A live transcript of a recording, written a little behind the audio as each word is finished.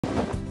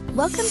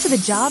Welcome to the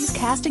Jobs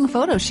Casting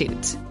photo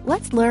shoot.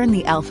 Let's learn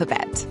the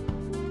alphabet.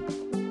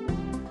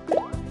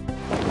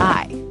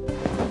 I.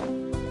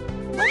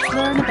 Let's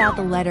learn about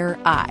the letter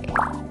I.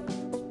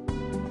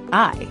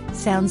 I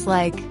sounds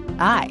like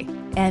I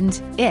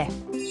and I,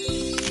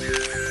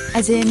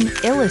 as in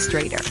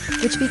illustrator,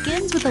 which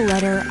begins with the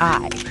letter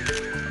I.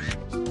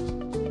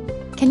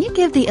 Can you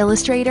give the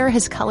illustrator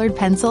his colored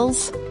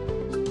pencils?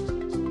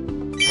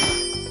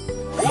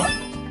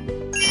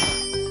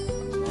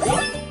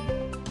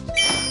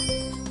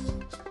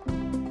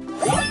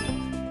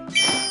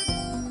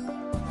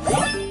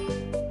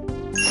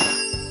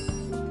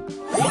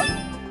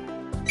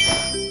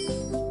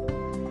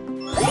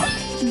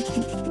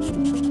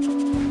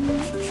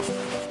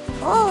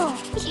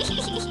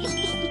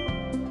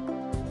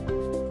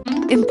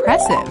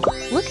 Impressive!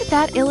 Look at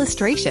that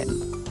illustration.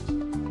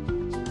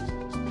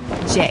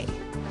 J.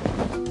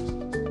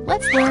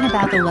 Let's learn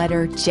about the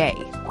letter J.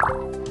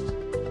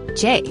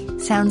 J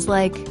sounds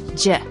like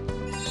J,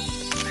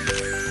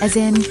 as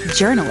in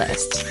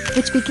journalist,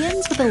 which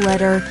begins with the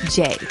letter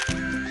J.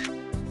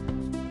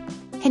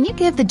 Can you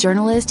give the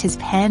journalist his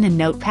pen and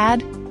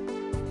notepad?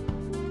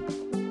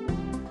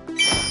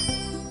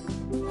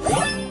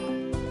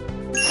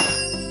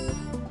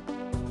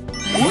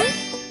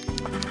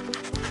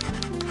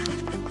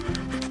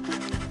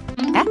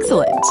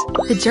 Excellent!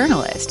 The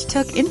journalist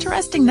took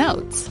interesting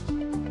notes.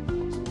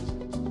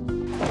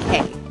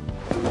 K.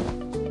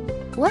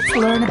 Let's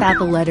learn about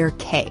the letter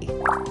K.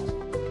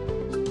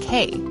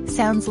 K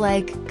sounds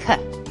like K,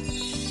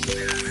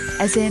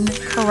 as in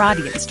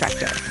karate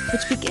instructor,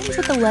 which begins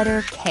with the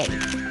letter K.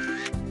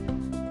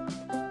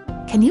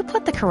 Can you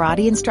put the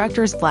karate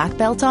instructor's black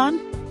belt on?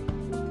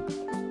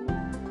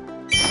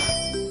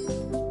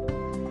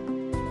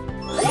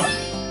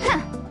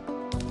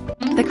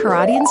 The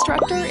karate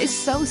instructor is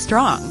so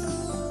strong.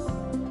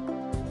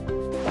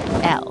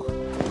 L.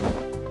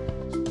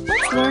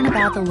 Let's learn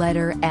about the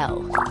letter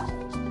L.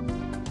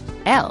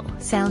 L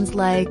sounds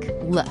like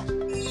L,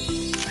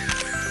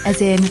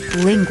 as in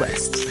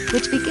linguist,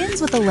 which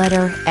begins with the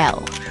letter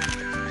L.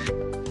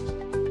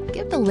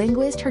 Give the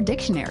linguist her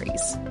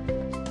dictionaries.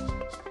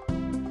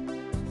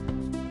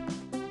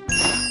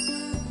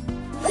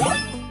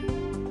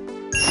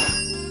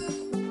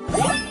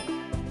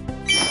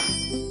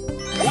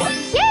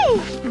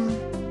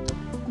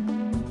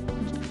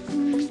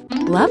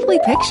 Lovely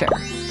picture.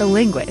 The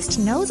linguist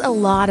knows a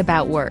lot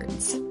about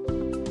words.